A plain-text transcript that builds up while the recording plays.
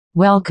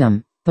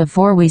Welcome.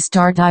 Before we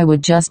start, I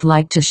would just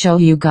like to show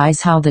you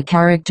guys how the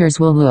characters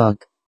will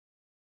look.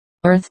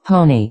 Earth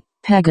Pony,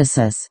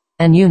 Pegasus,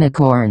 and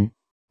Unicorn.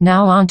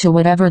 Now on to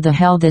whatever the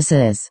hell this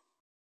is.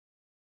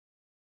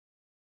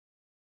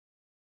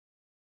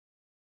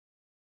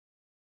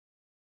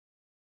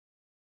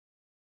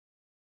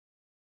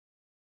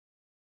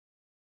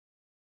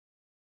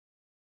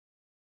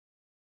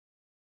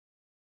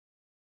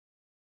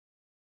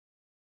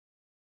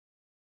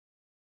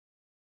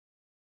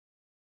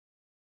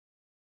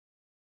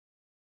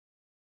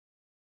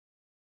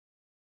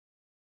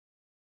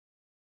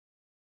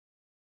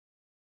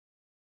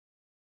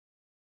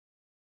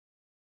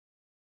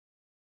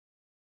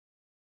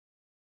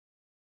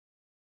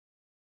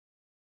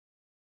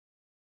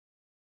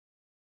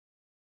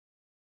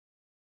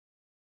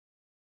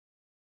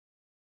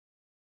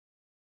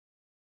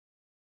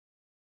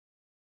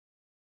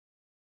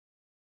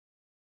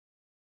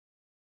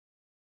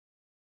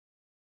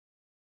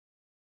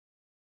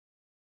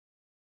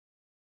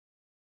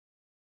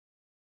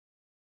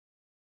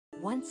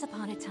 Once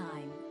upon a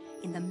time,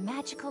 in the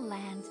magical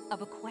land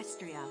of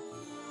Equestria,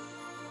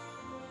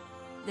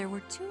 there were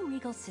two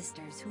regal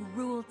sisters who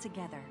ruled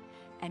together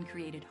and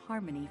created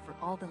harmony for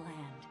all the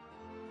land.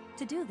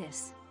 To do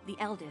this, the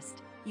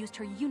eldest used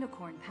her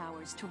unicorn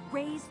powers to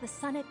raise the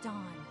sun at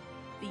dawn.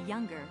 The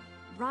younger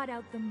brought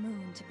out the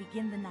moon to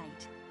begin the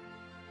night.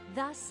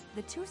 Thus,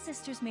 the two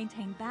sisters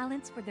maintained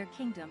balance for their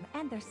kingdom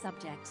and their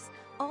subjects,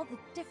 all the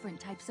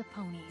different types of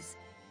ponies.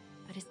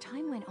 But as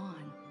time went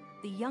on,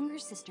 the younger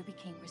sister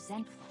became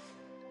resentful.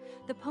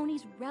 The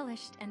ponies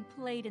relished and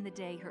played in the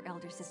day her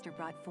elder sister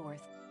brought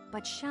forth,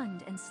 but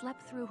shunned and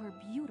slept through her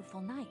beautiful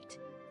night.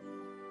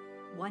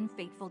 One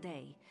fateful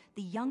day,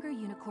 the younger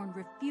unicorn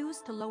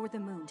refused to lower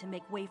the moon to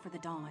make way for the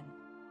dawn.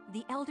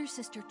 The elder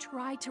sister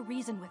tried to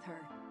reason with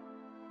her,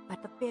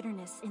 but the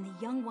bitterness in the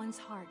young one's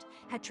heart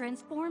had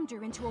transformed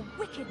her into a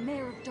wicked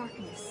mare of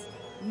darkness,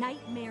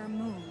 Nightmare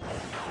Moon.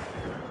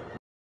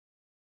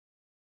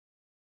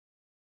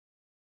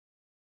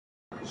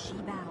 She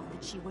vowed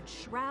that she would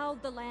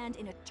shroud the land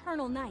in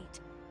eternal night.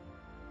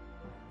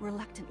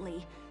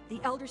 Reluctantly, the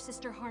elder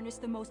sister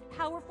harnessed the most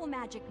powerful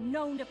magic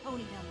known to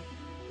ponydom,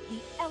 the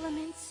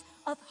elements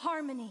of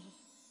harmony.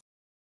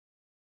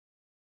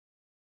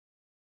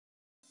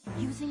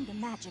 Using the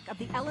magic of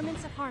the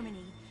elements of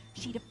harmony,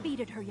 she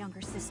defeated her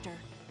younger sister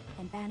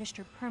and banished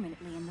her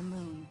permanently in the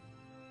moon.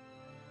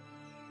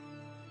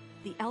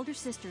 The elder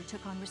sister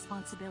took on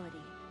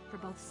responsibility for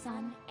both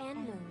sun and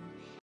moon.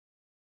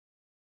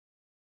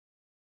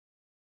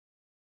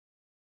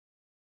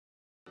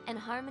 And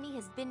harmony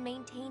has been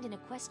maintained in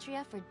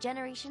Equestria for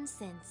generations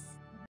since.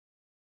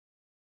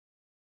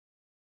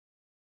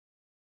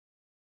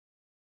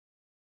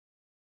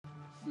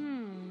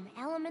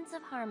 Elements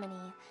of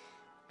harmony.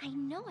 I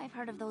know I've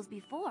heard of those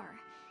before.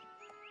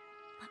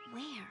 But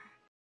where?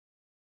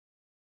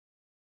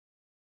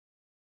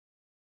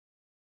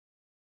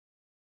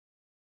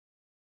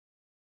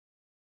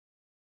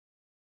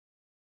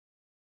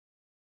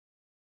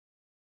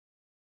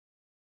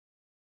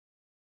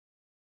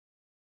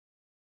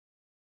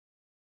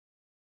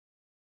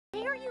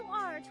 Here you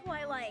are,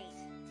 Twilight!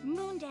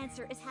 Moon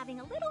Dancer is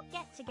having a little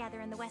get-together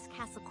in the West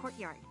Castle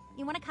courtyard.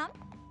 You wanna come?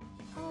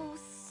 Oh,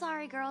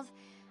 sorry girls.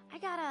 I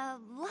got a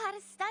lot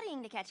of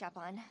studying to catch up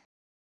on.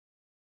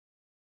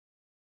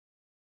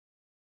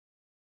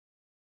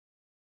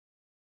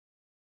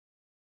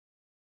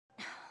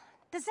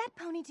 Does that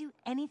pony do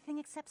anything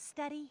except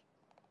study?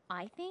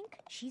 I think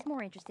she's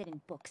more interested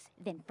in books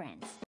than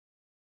friends.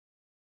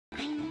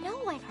 I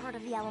know I've heard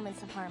of the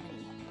elements of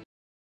harmony.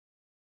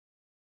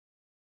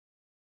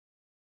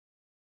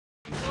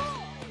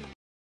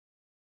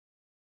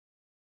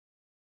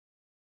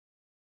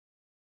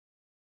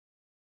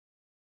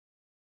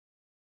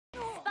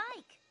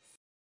 Spike!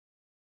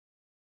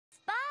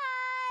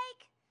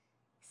 Spike!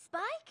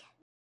 Spike?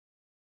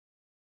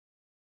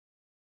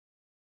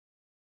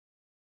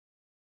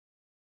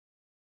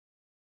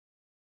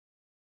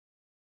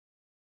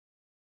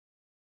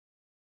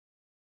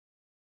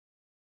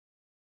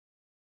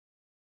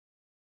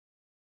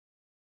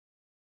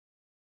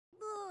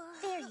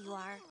 There you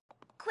are.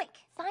 Quick,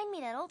 find me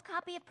that old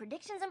copy of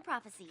Predictions and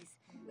Prophecies.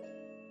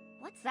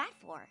 What's that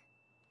for?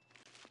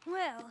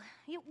 Well,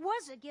 it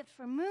was a gift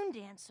for Moon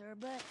Dancer,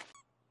 but...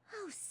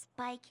 Oh,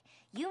 Spike,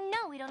 you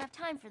know we don't have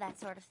time for that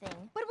sort of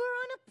thing. But we're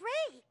on a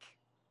break!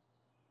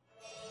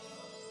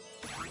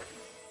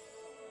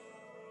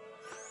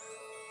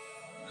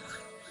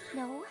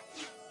 No,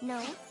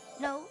 no,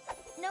 no,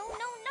 no,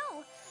 no,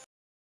 no!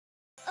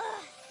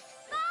 Ugh.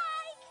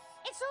 Spike!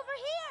 It's over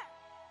here!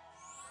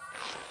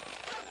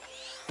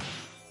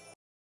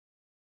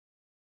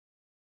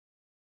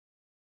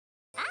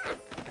 Ah!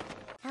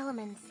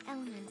 Elements,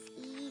 elements,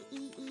 E,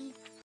 E, E.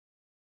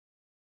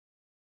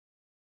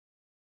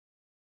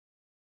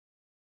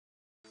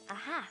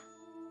 Aha!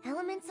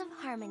 Elements of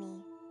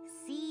harmony.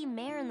 See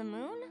Mare in the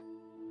Moon?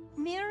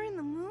 Mare in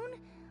the Moon?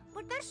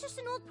 But that's just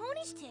an old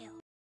pony's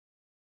tale.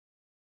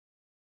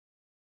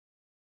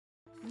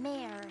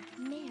 Mare,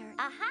 mare.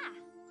 Aha!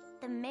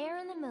 The Mare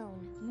in the Moon.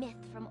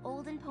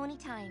 pony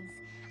times.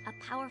 A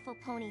powerful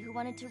pony who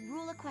wanted to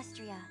rule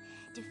Equestria,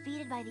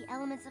 defeated by the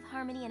elements of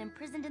harmony and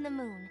imprisoned in the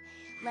moon.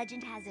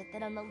 Legend has it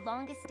that on the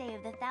longest day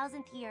of the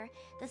 1000th year,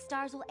 the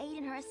stars will aid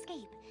in her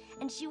escape,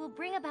 and she will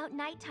bring about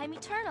nighttime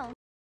eternal.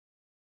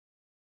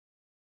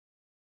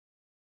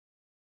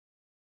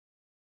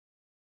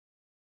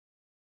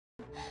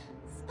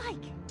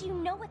 Spike, do you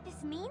know what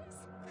this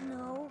means?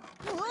 No.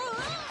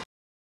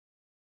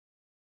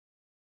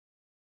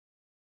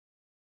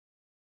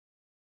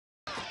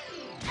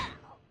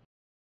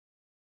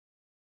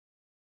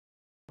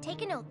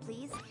 Take a note,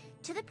 please.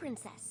 To the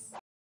princess.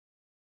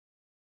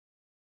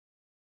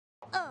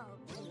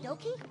 Okie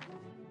dokie.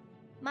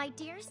 My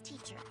dearest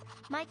teacher,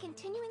 my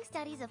continuing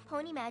studies of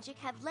pony magic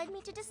have led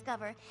me to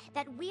discover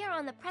that we are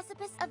on the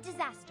precipice of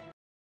disaster.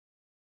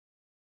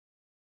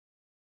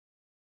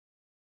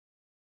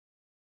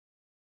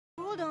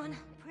 Hold on.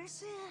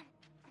 Press it.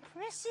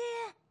 Press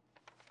it.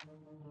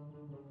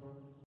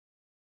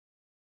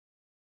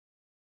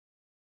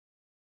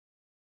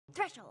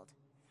 Threshold.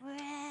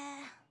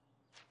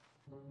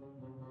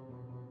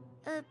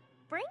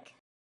 Brink?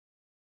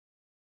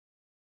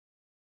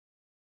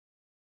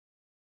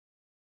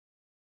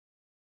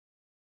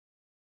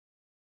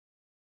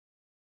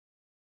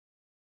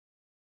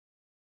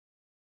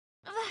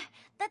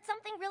 That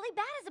something really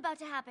bad is about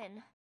to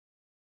happen.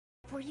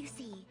 For you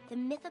see, the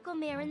mythical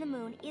mare in the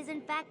moon is in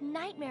fact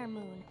Nightmare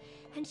Moon,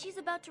 and she's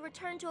about to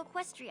return to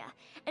Equestria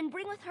and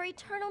bring with her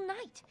eternal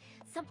night.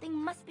 Something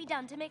must be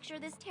done to make sure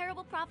this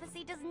terrible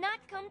prophecy does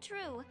not come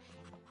true.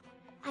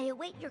 I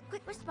await your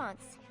quick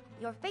response.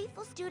 Your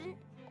faithful student,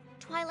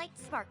 Twilight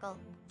Sparkle.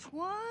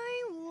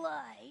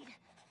 Twilight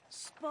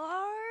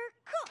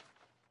Sparkle.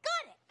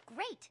 Got it.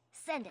 Great,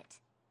 send it.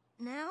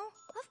 Now?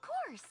 Of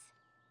course.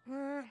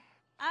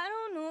 I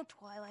don't know,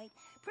 Twilight.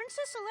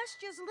 Princess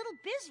Celestia's a little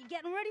busy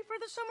getting ready for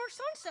the Summer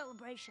Sun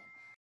celebration.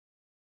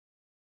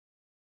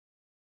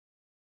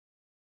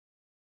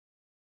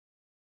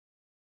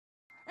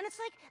 And it's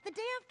like the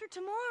day after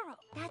tomorrow.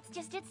 That's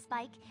just it,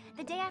 Spike.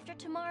 The day after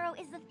tomorrow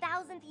is the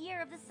 1000th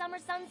year of the Summer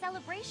Sun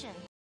celebration.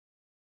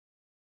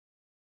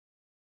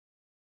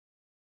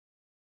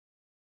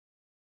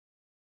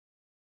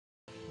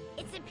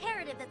 It's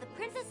imperative that the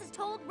princess is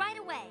told right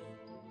away.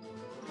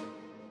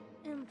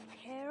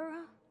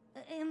 Impera?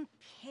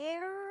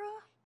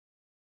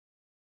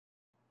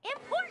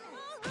 Important!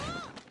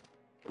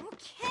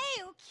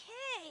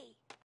 Okay.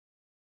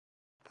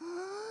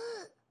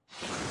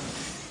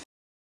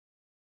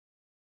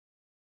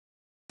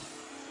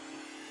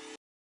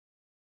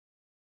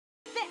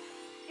 There!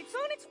 It's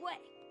on its way.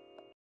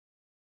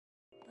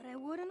 But I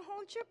wouldn't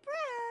hold your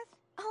breath.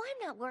 Oh,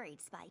 I'm not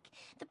worried, Spike.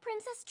 The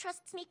princess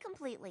trusts me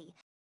completely.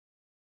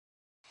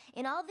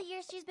 In all the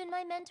years she's been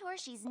my mentor,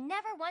 she's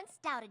never once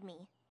doubted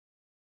me.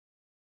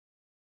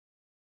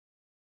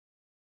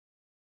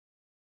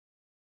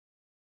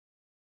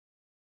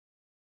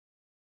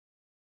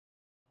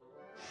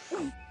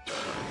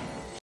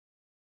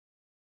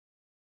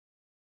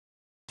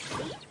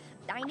 See?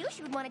 I knew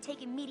she would want to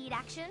take immediate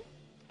action.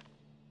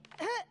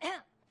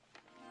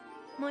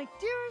 My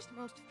dearest,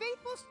 most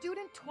faithful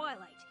student,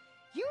 Twilight,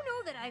 you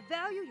know that I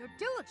value your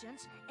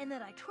diligence and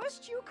that I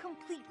trust you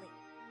completely.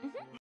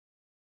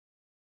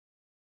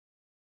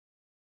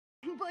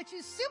 But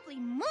you simply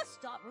must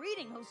stop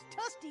reading those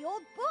dusty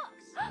old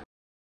books.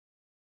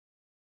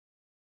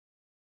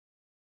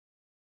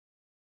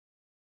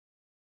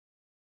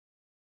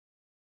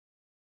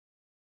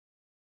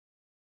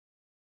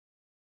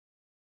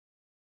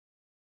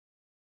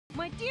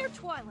 My dear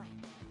Twilight,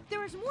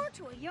 there is more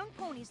to a young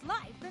pony's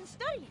life than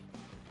studying.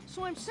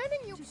 So I'm sending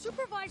you to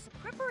supervise the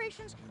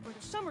preparations for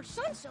the Summer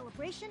Sun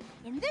celebration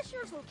in this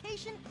year's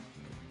location,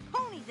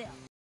 Ponyville.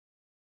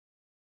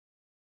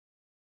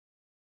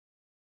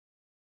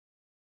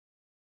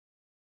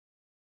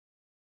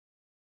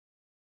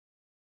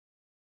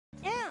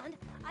 And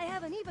I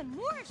have an even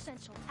more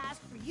essential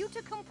task for you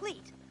to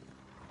complete.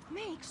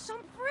 Make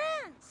some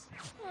friends!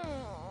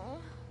 Aww.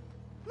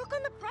 Look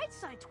on the bright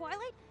side,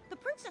 Twilight. The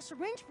princess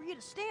arranged for you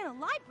to stay in a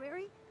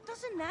library.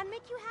 Doesn't that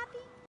make you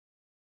happy?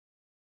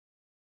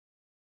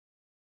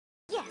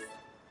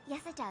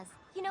 Yes, it does.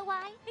 You know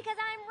why? Because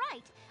I'm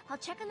right. I'll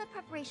check on the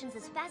preparations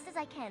as fast as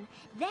I can,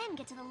 then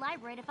get to the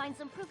library to find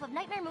some proof of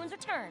Nightmare Moon's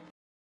return.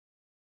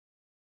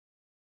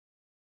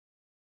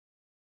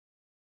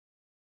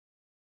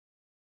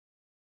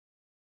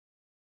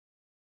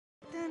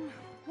 Then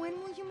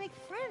when will you make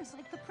friends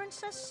like the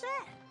princess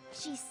said?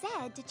 She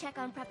said to check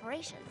on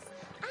preparations.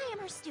 I am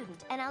her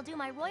student, and I'll do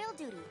my royal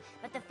duty,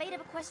 but the fate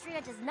of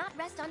Equestria does not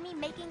rest on me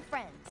making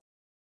friends.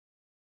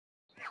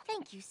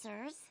 Thank you,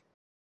 sirs.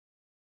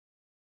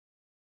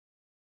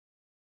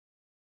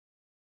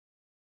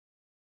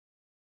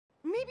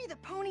 Maybe the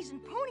ponies in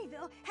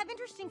Ponyville have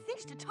interesting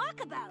things to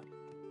talk about.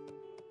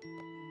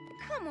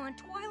 Come on,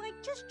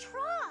 Twilight, just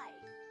try.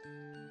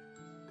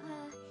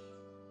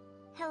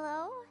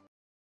 Hello?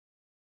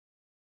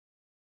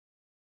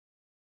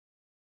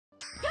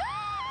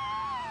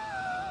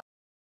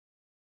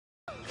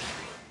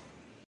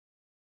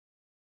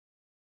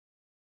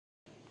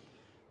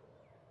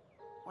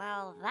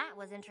 Well, that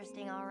was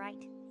interesting, all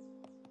right.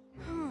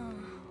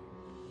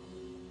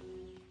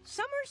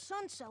 Summer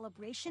Sun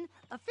Celebration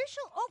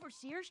Official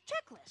Overseer's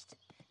Checklist.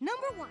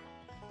 Number 1,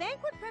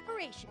 banquet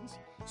preparations,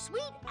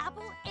 Sweet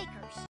Apple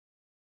Acres.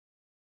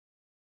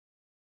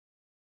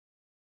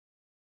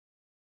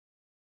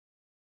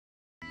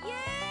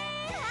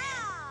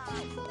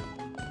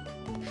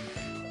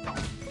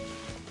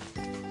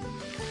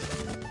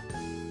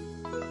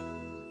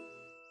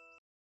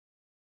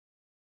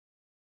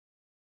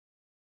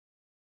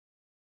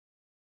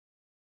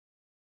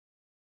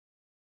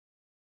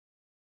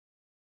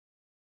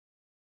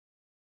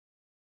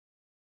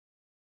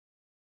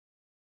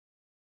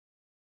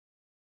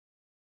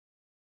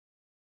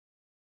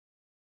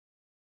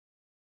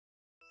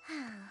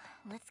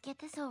 Let's get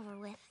this over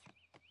with.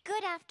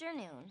 Good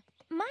afternoon.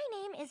 My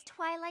name is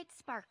Twilight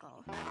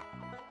Sparkle.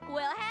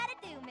 Well, how'd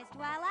it do, Miss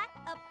Twilight?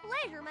 A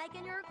pleasure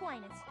making your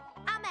acquaintance.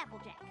 I'm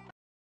Applejack.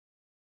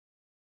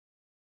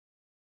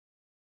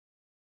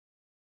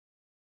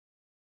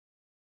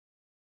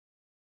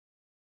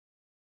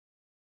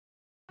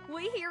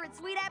 We here at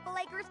Sweet Apple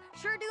Acres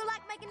sure do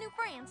like making new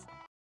friends.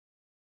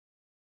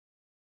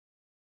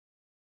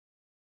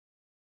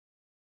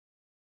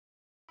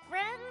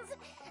 Friends,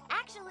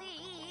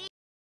 actually,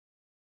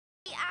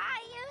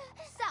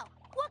 So,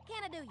 what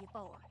can I do you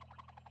for?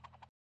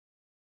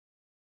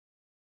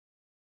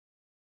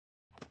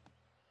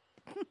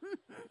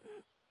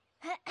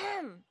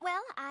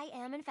 Well, I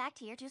am in fact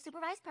here to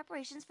supervise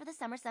preparations for the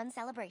Summer Sun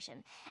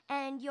celebration.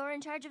 And you're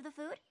in charge of the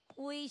food?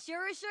 We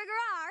sure as sugar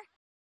are.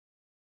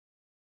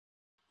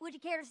 Would you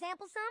care to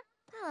sample some?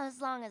 Well,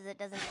 as long as it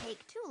doesn't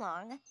take too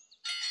long.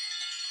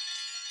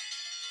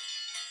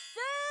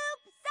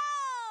 Soup's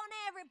on,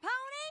 every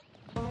pony!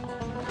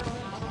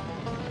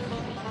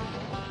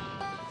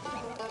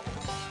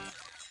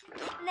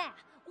 Now,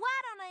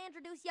 why don't I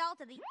introduce y'all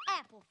to the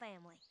Apple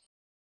family?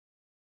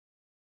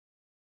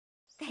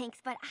 Thanks,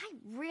 but I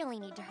really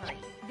need to hurry.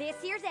 This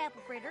here's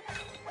Apple Fritter,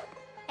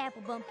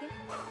 Apple Bumpkin,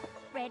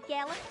 Red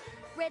Gallon,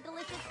 Red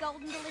Delicious,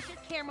 Golden Delicious,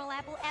 Caramel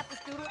Apple, Apple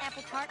Strudel,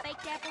 Apple Tart,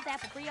 Baked Apples,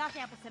 Apple Brioche,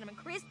 Apple Cinnamon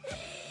Crisp,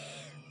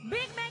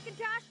 Big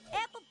Macintosh,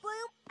 Apple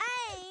Bloom,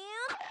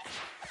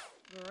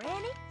 and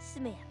Granny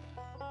Smith.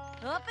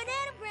 Up and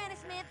at 'em, Granny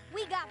Smith.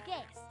 We got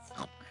guests.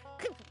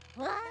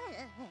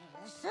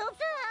 Soup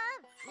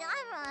time!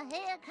 I'm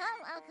here,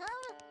 come.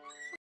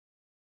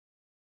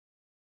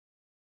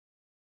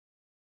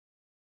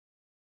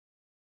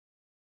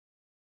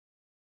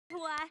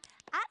 Why,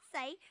 I'd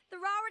say they're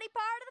already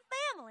part of the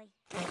family.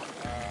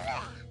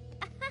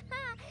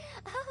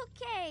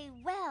 Okay,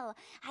 well,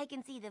 I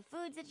can see the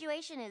food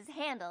situation is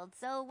handled,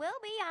 so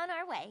we'll be on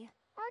our way.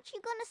 Aren't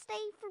you gonna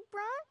stay for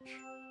brunch?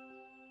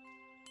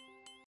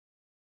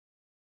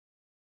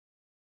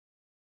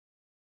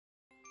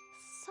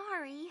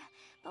 Sorry,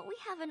 but we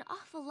have an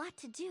awful lot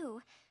to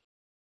do.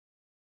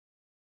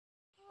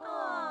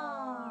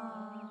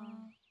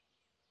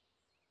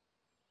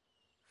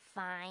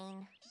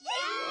 Fine.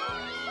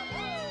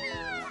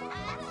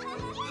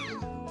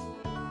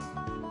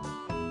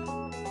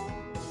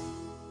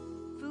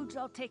 Food's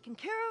all taken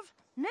care of.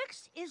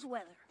 Next is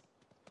weather.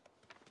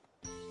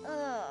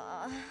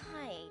 Ugh,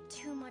 I ate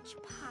too much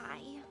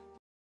pie.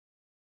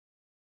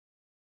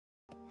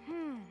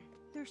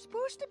 There's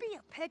supposed to be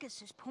a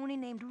Pegasus pony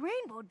named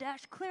Rainbow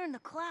Dash clearing the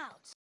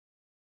clouds.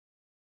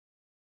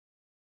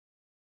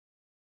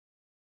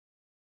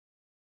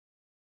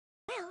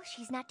 Well,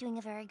 she's not doing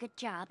a very good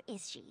job,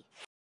 is she?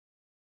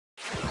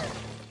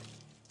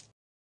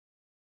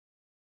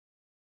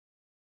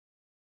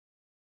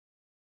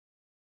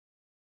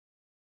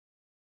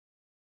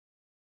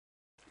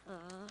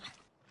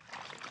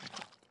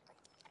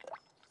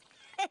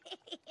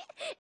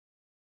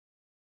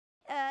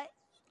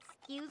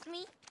 Excuse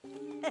me?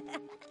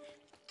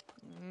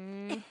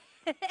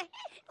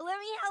 Let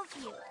me help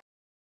you.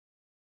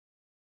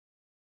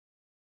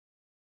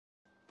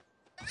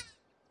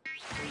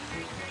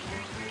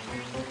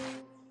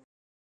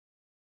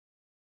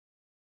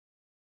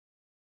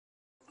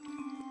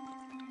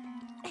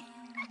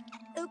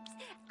 Oops,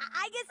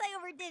 I guess I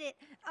overdid it.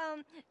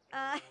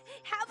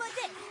 How about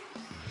this?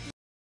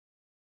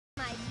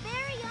 My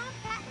very own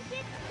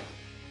patented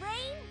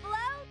Rain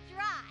Blow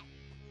Dry.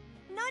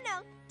 No,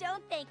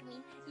 don't thank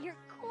me. You're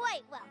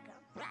quite welcome.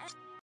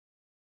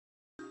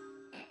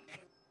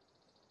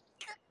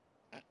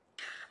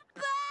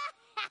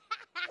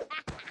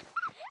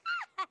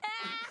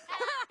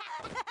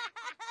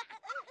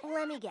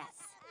 Let me guess.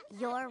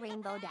 You're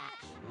Rainbow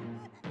Dash.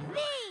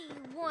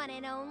 The one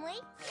and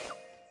only.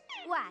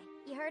 Why?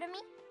 You heard of me?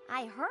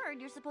 I heard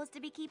you're supposed to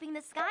be keeping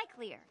the sky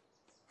clear.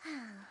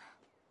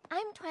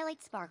 I'm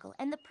Twilight Sparkle,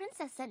 and the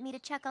princess sent me to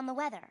check on the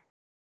weather.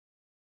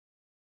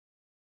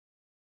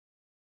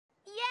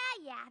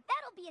 Yeah,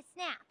 that'll be a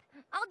snap.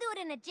 I'll do it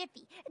in a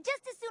jiffy,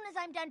 just as soon as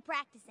I'm done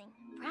practicing.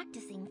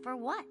 Practicing for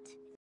what?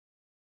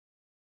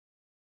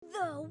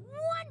 The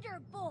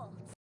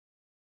Wonderbolts!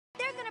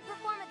 They're gonna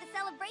perform at the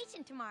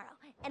celebration tomorrow,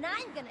 and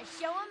I'm gonna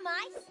show them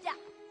my stuff.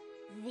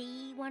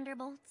 The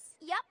Wonderbolts?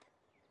 Yup.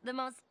 The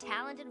most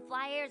talented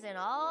flyers in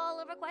all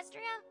of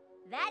Equestria?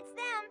 That's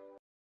them.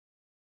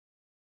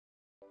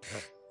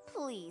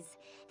 Please,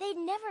 they'd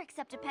never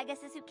accept a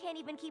Pegasus who can't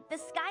even keep the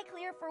sky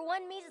clear for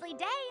one measly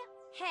day.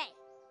 Hey,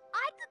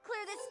 I could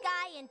clear the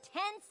sky in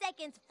 10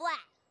 seconds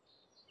flat.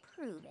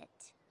 Prove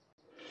it.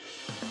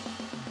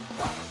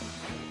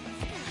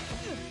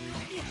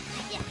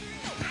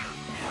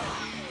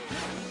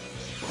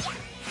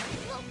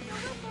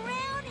 Loop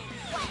around and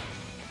flat.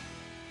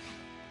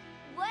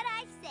 What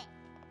I say?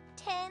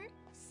 10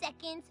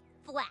 seconds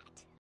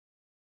flat.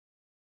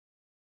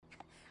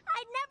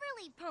 I'd never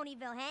leave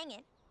Ponyville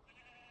hanging.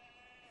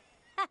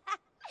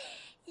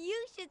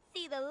 You should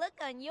see the look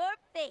on your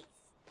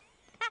face.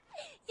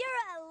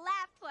 You're a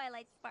laugh,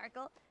 Twilight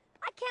Sparkle.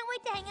 I can't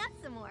wait to hang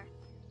out some more.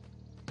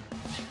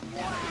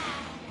 Wow!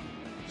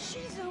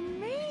 She's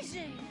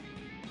amazing!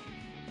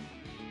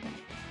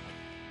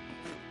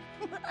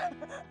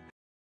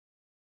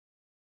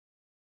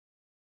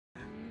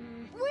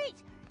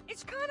 Wait!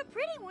 It's kind of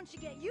pretty once you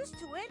get used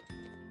to it.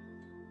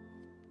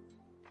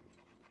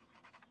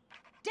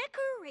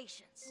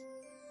 Decorations.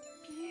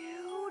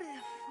 Beautiful.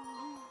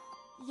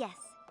 Yes,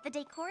 the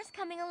decor's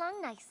coming along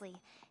nicely.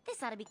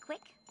 This ought to be quick.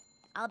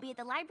 I'll be at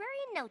the library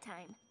in no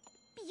time.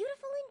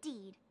 Beautiful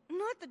indeed.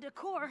 Not the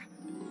decor.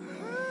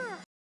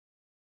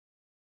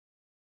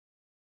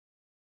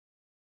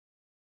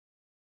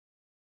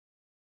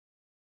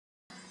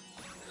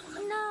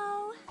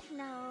 No,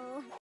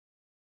 no.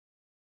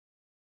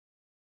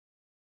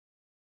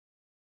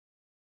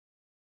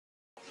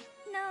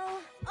 No.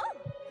 Oh,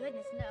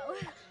 goodness, no.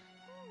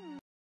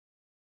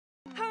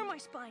 How are my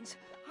spines?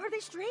 Are they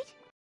straight?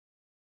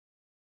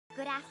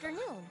 Good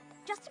afternoon.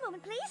 Just a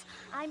moment, please.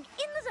 I'm in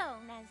the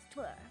zone, as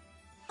 'twere.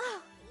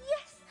 Oh,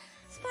 yes.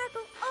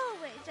 Sparkle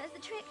always does the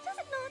trick, does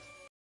it not?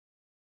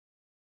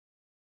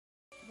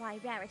 Why,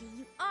 Rarity,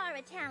 you are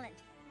a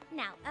talent.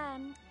 Now,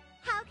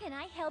 how can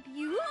I help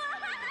you?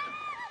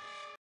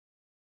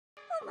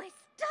 Oh, my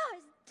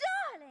stars,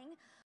 darling!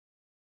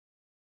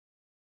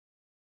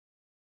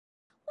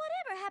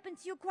 Whatever happened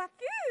to your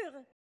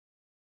coiffure?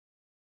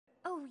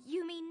 Oh,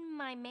 you mean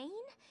my mane?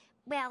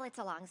 Well, it's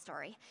a long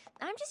story.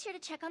 I'm just here to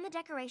check on the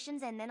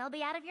decorations and then I'll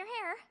be out of your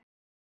hair.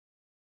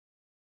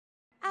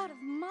 Out of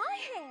my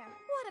hair?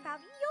 What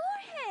about your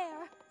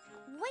hair?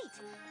 Wait,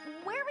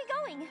 where are we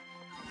going?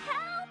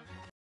 Help!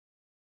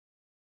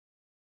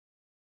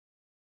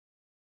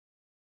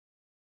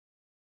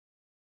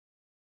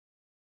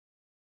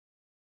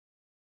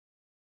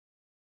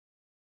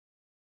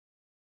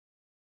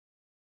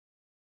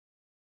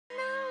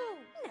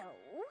 No.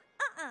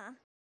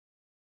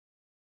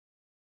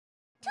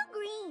 Too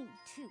green,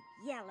 too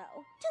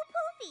yellow, too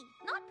poofy,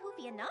 not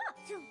poofy enough,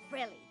 too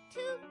frilly,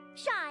 too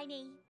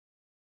shiny.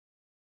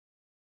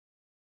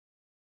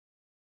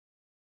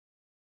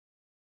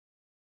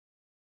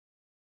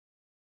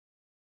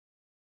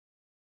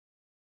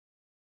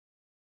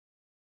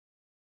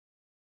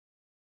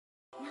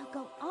 Now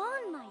go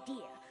on, my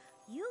dear.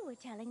 You were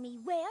telling me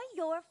where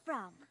you're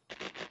from.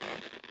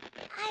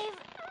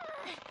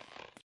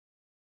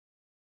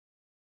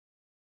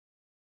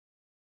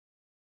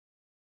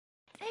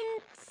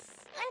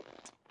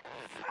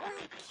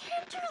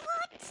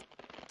 Canterlot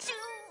to...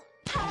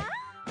 Huh?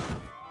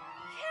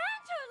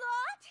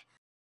 Canterlot?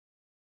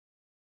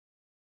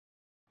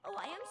 Oh,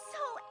 I am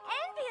so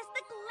envious.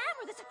 The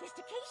glamour, the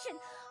sophistication.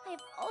 I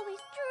have always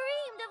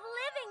dreamed of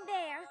living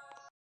there.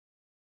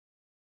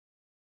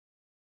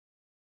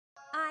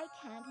 I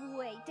can't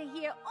wait to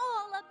hear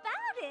all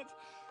about it.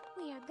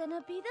 We are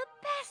gonna be the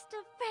best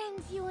of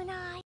friends, you and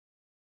I.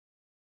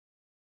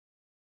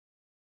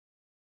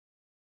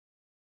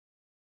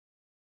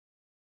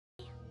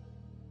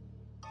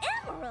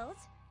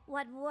 Emeralds?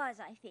 What was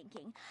I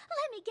thinking?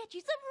 Let me get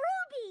you some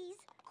rubies!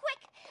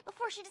 Quick,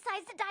 before she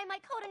decides to dye my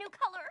coat a new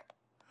color.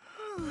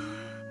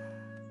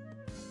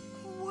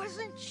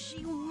 Wasn't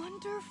she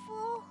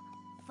wonderful?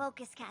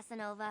 Focus,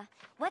 Casanova.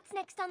 What's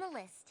next on the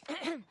list?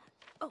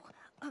 Oh,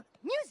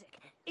 music.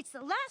 It's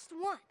the last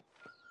one.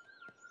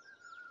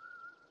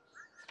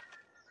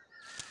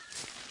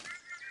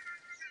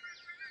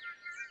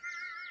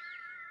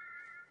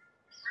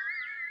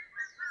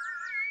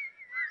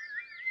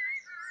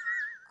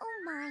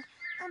 Oh my.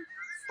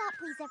 Stop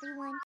please,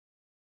 everyone.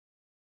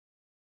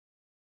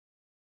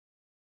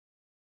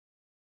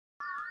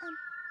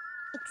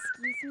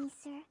 Excuse me,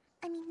 sir.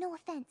 I mean, no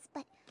offense,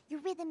 but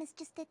your rhythm is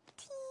just a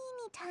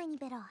teeny tiny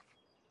bit off.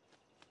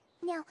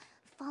 Now,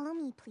 follow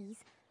me,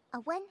 please. A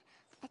 1,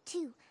 a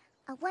 2,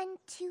 a 1,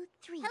 2,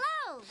 3.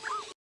 Hello!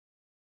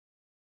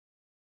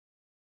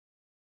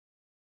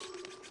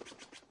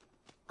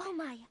 Oh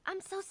my,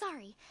 I'm so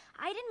sorry.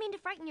 I didn't mean to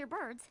frighten your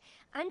birds.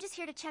 I'm just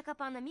here to check up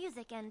on the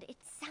music and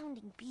it's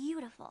sounding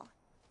beautiful.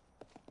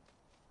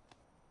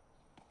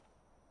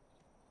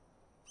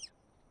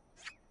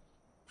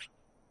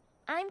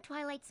 I'm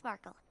Twilight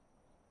Sparkle.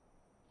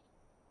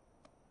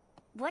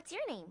 What's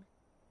your name?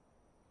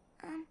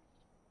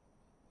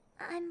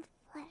 I'm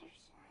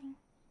Fluttershy.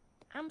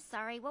 I'm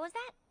sorry, what was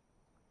that?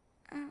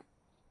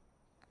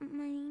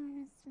 My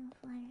name is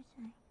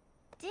Fluttershy.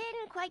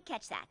 Didn't quite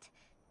catch that.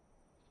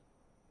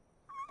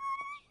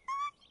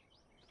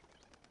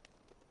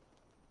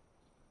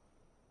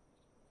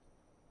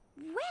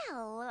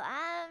 Well,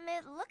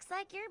 it looks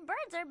like your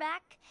birds are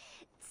back.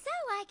 So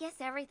I guess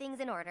everything's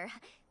in order.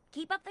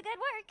 Keep up the good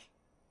work.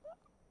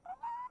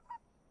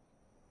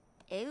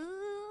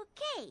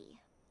 Okay.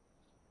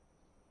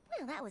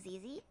 Well, that was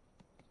easy.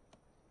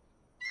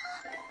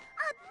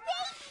 A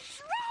baby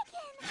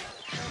dragon!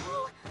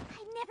 Oh,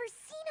 I've never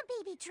seen a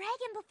baby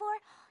dragon before.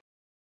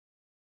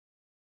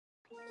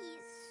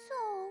 He's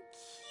so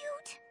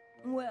cute.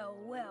 Well,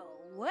 well,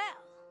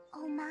 well.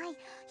 Oh my,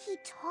 he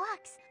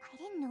talks. I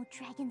didn't know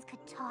dragons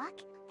could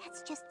talk.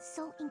 That's just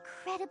so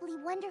incredibly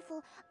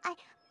wonderful. I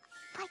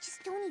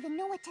just don't even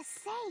know what to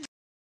say.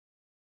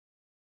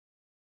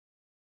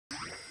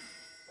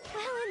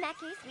 Well, in that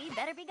case, we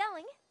better be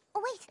going.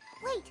 Oh,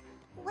 wait.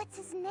 What's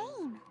his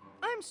name?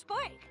 I'm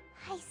Spike.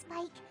 Hi,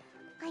 Spike.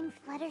 I'm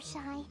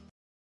Fluttershy.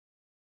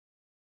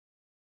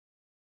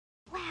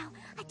 Wow,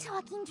 a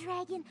talking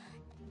dragon.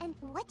 And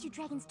what do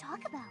dragons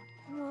talk about?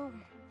 Well,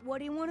 what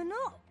do you want to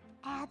know?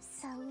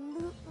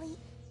 Absolutely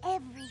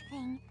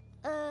everything.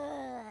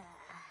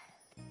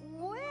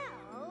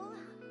 Well,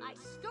 I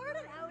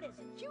started out as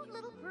a cute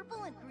little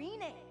purple and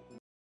green egg.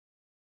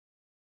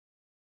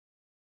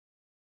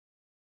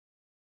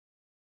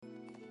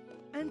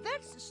 And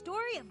that's the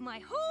story of my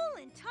whole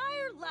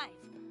entire life.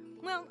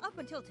 Well, up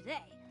until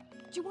today.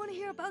 Do you want to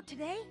hear about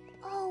today?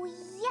 Oh,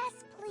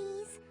 yes,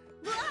 please.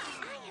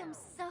 I am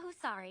so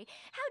sorry.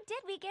 How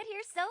did we get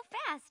here so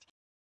fast?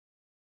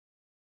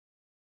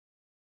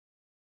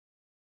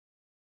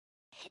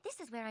 This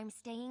is where I'm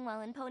staying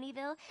while in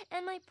Ponyville,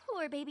 and my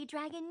poor baby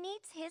dragon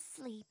needs his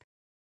sleep.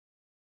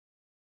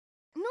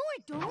 No, I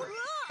don't.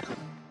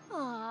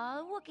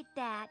 Aw, look at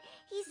that.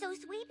 He's so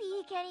sleepy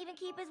he can't even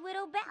keep his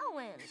widow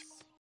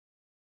balance.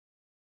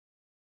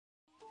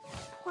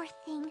 Poor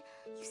thing.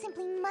 You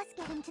simply must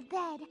get him to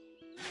bed.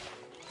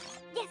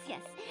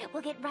 Yes,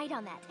 we'll get right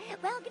on that.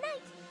 Well, good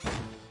night.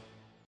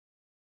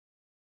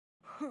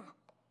 Huh.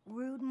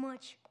 Rude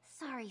much?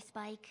 Sorry,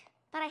 Spike.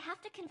 But I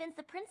have to convince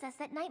the princess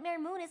that Nightmare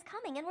Moon is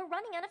coming and we're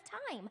running out of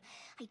time.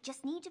 I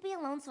just need to be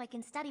alone so I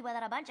can study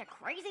without a bunch of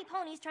crazy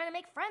ponies trying to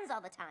make friends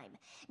all the time.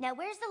 Now,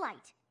 where's the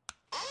light?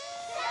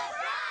 Surprise!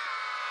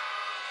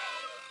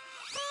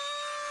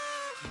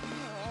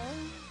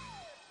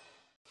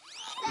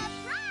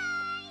 Surprise!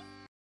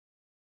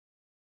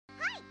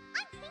 Hi,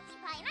 I'm Pinkie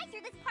Pie, and I threw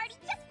this party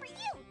just for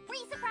you. Were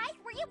you surprised?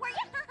 Were you?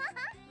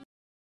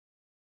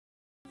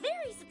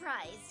 Very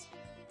surprised.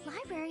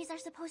 Libraries are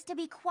supposed to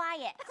be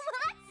quiet. Well,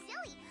 that's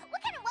silly.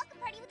 What kind of welcome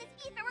party would this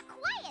be if it were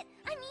quiet?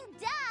 I mean,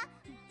 duh.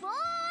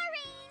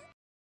 Boring.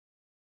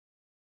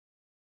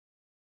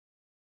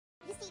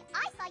 You see,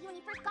 I saw you when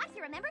you first got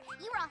here, remember?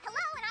 You were all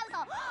hello, and I was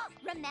all,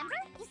 remember?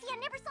 You see, I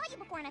never saw you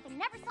before, and if I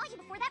never saw you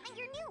before, that meant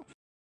you're new.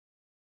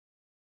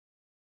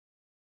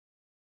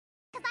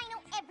 Because I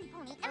know every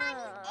pony, and I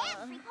mean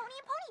every pony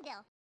in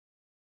Ponyville.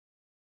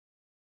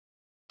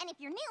 And if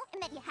you're new, it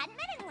meant you hadn't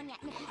met anyone yet.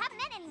 And if you haven't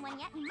met anyone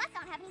yet, you must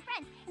not have any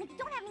friends. And if you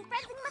don't have any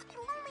friends, then you must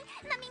be lonely.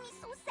 And that made me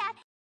so sad.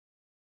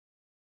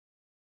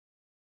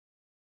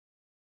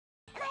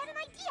 And I had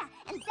an idea.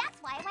 And that's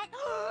why I went,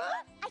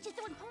 I should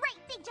throw a great,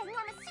 big,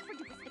 ginormous, super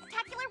duper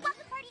spectacular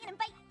welcome party and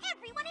invite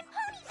everyone in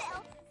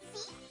Ponyville.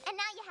 See? And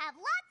now you have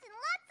lots and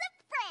lots of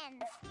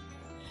friends.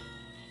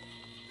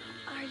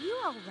 Are you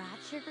all right,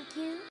 Sugar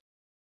Cube?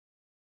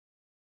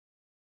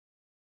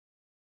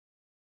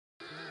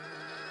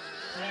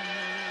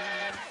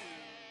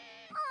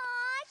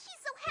 Aw,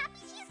 she's so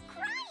happy she's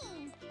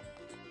crying.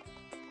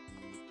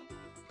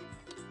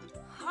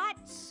 Hot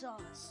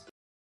sauce.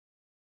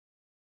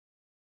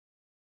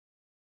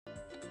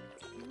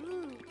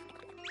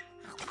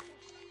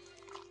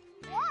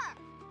 Yeah,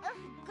 this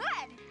is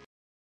good.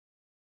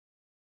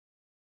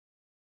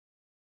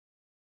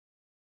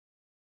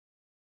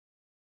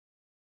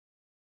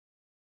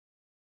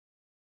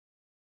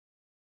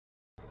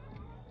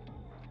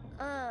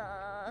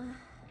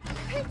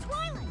 Hey,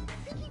 Twilight!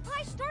 Pinkie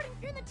Pie's starting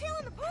in the tail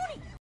of the pony!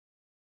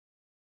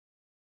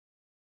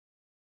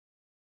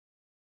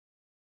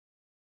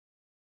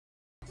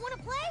 Wanna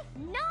play?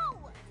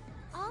 No!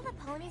 All the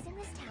ponies in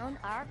this town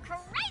are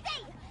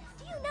crazy!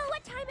 Do you know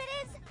what time it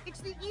is? It's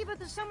the eve of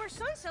the summer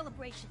sun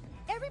celebration.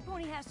 Every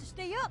pony has to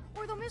stay up,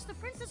 or they'll miss the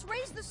princess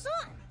raise the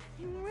sun.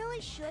 You really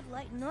should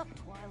lighten up,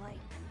 Twilight.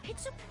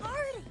 It's a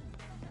party!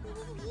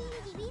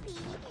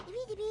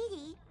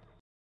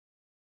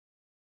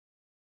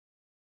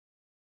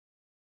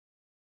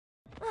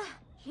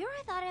 Here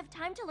I thought I'd have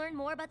time to learn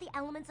more about the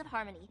elements of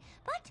harmony.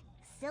 But,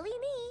 silly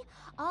me,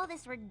 all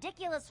this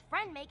ridiculous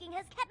friend-making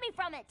has kept me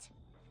from it.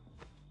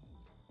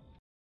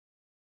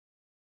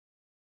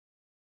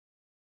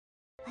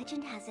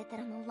 Legend has it that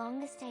on the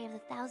longest day of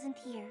the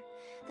 1000th year,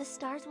 the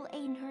stars will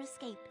aid in her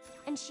escape,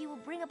 and she will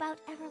bring about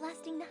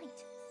everlasting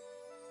night.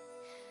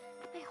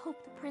 I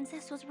hope the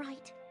princess was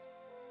right.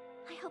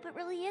 I hope it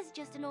really is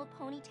just an old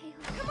ponytail.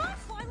 Come on,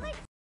 Twilight!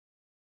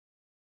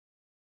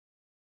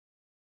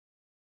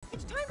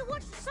 It's time to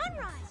watch the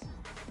sunrise!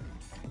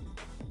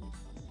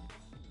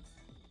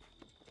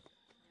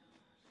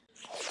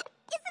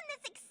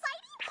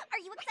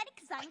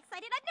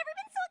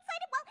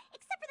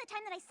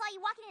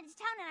 into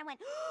town and I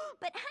went, oh,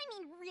 but I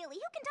mean, really,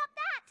 who can top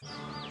that?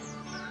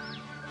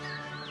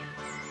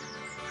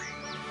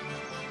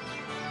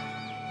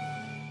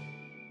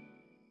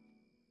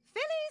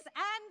 Fillies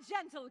and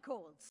gentle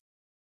colts.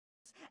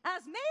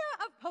 As mayor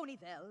of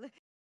Ponyville,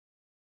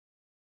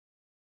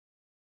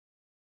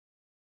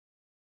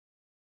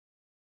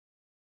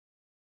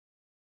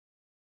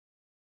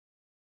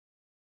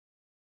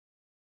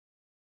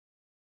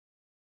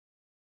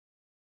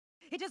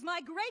 it is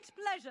my great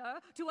pleasure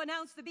to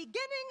announce the beginning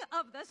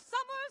of the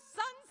Summer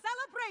Sun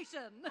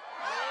Celebration.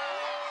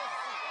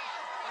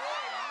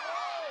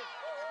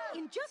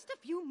 In just a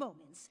few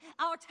moments,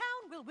 our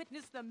town will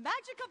witness the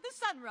magic of the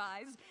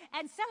sunrise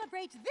and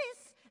celebrate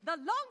this, the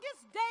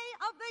longest day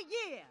of the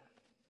year.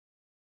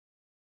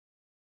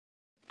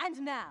 And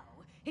now,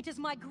 it is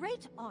my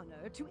great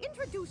honor to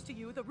introduce to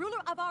you the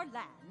ruler of our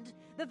land,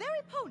 the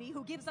very pony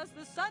who gives us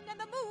the sun and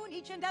the moon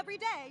each and every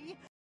day.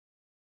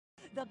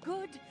 The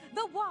good,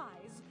 the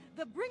wise,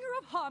 the bringer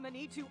of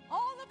harmony to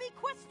all of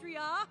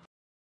Equestria.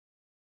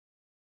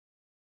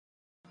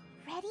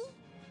 Ready?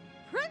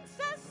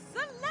 Princess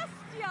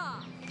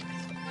Celestia!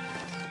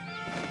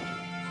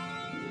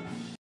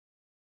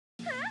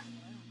 Huh?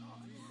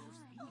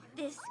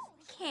 This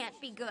can't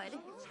be good.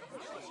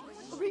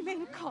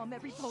 Remain calm,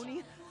 every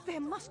pony. There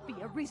must be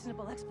a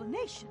reasonable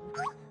explanation. Oh,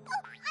 I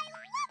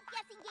love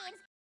guessing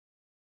games!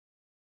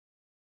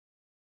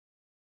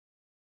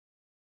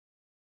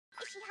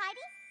 Is she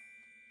hiding?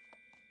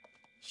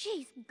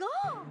 She's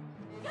gone!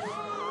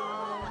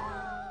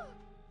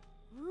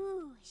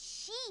 Ooh,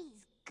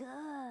 she's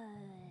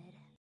good.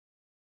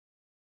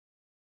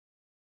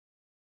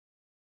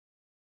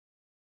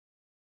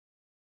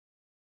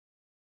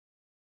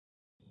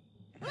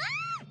 Ah!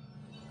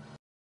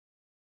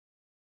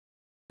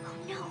 Oh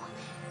no!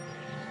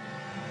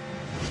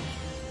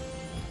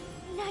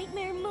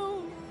 Nightmare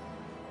Moon!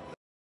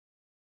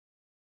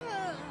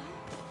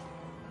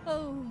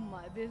 Oh,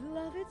 my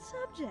beloved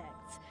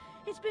subjects.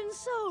 It's been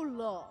so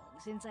long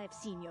since I've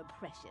seen your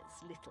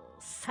precious little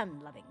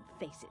sun-loving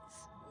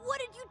faces. What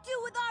did you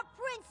do with our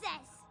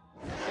princess?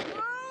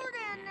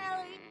 Murder,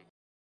 Nellie!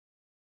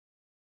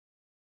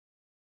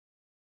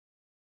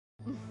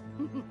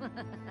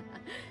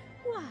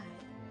 Why?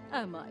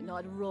 Am I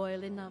not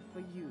royal enough for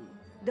you?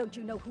 Don't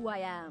you know who I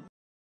am?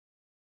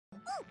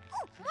 Ooh,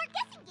 more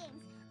guessing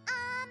games.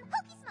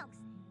 Hokey Smokes.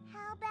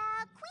 How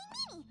about Queen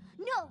Mimi?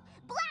 No,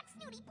 Black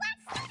Snooty, Black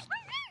Snooty!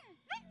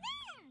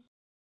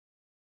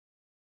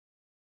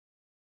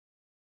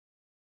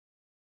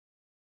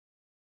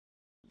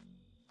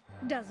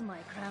 Does my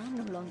crown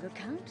no longer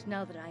count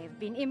now that I have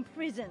been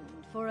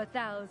imprisoned for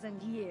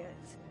 1,000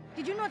 years?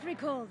 Did you not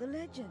recall the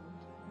legend?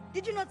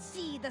 Did you not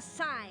see the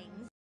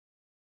signs?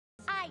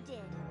 I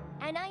did,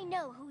 and I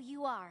know who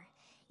you are.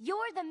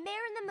 You're the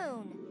Mare in the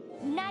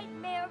Moon,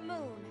 Nightmare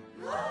Moon.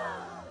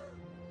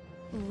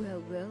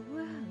 Well, well,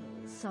 well,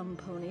 some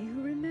pony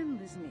who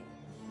remembers me.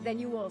 Then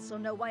you also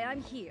know why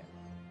I'm here.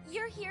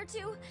 You're here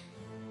to...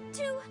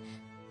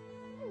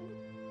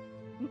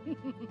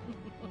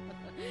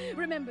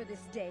 Remember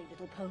this day,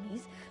 little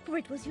ponies, for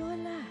it was your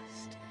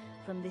last.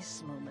 From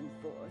this moment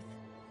forth,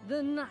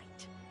 the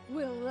night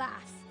will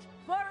last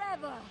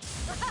forever.